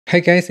Hi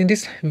guys, in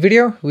this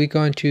video we're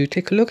going to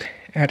take a look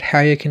at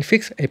how you can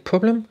fix a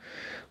problem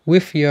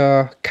with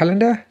your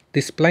calendar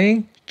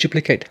displaying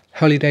duplicate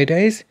holiday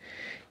days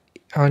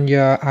on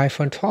your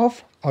iPhone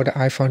 12 or the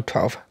iPhone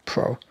 12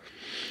 Pro.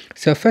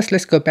 So first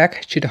let's go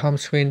back to the home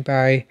screen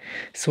by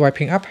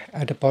swiping up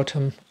at the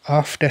bottom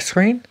of the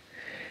screen.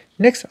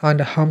 Next, on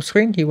the home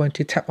screen you want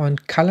to tap on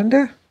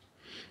calendar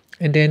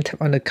and then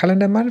tap on the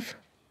calendar month.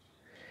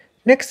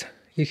 Next,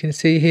 you can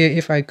see here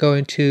if I go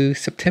into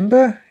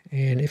September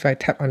and if I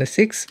tap on the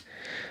 6th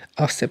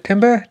of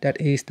September,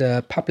 that is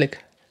the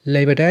public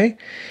Labor Day,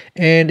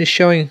 and it's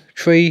showing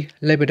 3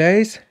 Labor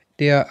Days.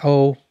 They are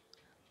all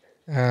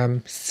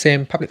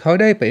same public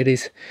holiday, but it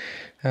is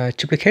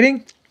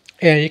duplicating.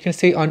 And you can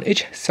see on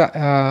each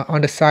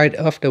on the side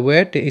of the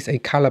word there is a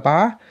color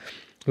bar.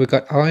 We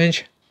got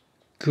orange,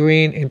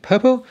 green, and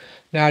purple.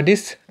 Now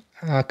this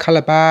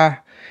color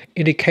bar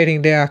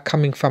indicating they are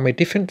coming from a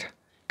different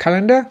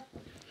calendar.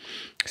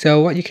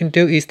 So what you can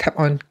do is tap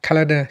on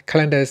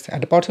calendars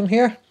at the bottom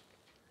here,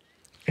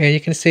 and you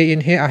can see in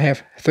here I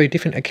have 3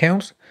 different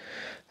accounts.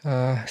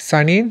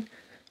 Sign in.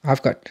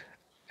 I've got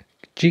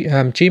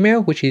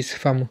Gmail, which is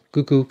from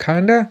Google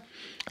Calendar.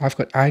 I've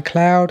got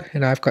iCloud,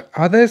 and I've got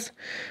others.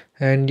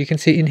 And you can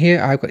see in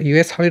here I've got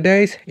US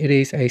holidays. It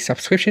is a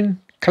subscription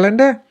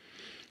calendar,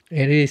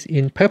 and it is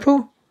in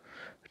purple.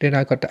 Then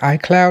I got the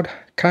iCloud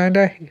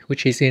calendar,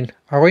 which is in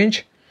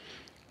orange,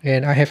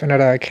 and I have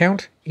another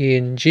account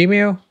in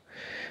Gmail,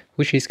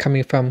 which is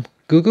coming from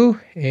Google,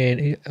 and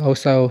it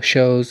also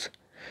shows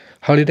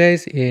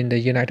holidays in the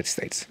United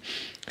States.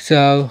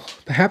 So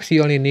perhaps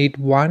you only need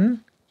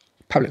one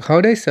public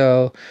holiday.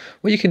 So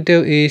what you can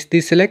do is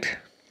deselect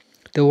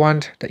the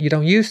one that you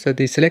don't use. So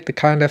deselect the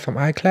calendar from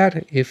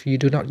iCloud if you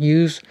do not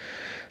use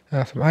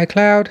from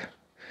iCloud,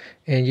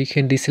 and you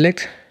can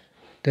deselect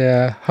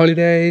the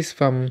holidays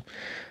from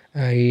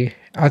a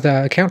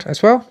other account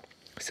as well.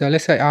 So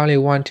let's say I only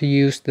want to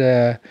use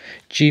the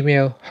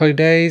Gmail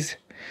holidays,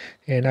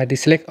 and I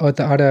deselect all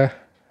the other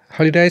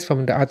holidays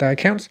from the other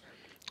accounts,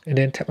 and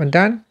then tap on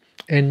done,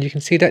 and you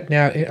can see that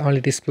now it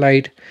only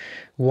displayed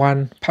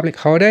one public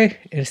holiday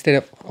instead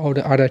of all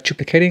the other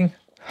duplicating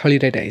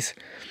holiday days.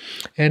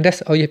 And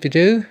that's all you have to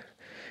do.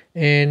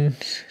 And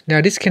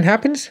now this can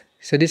happen.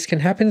 So this can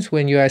happen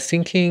when you are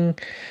syncing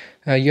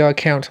your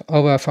account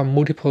over from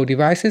multiple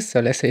devices.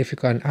 So let's say if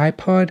you've got an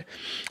iPod,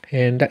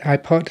 and that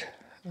iPod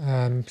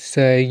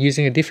say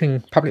using a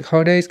different public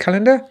holidays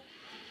calendar,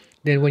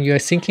 then when you are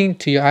syncing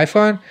to your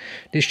iPhone,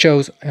 this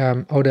shows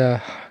all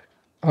the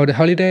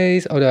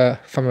holidays,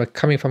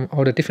 coming from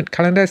all the different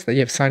calendars that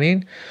you have signed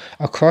in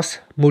across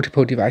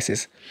multiple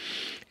devices.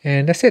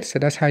 And that's it. So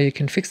that's how you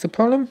can fix the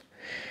problem.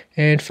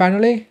 And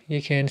finally,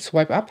 you can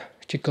swipe up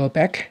to go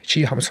back to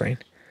your home screen.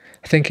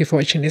 Thank you for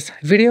watching this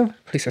video.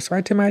 Please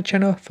subscribe to my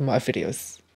channel for more videos.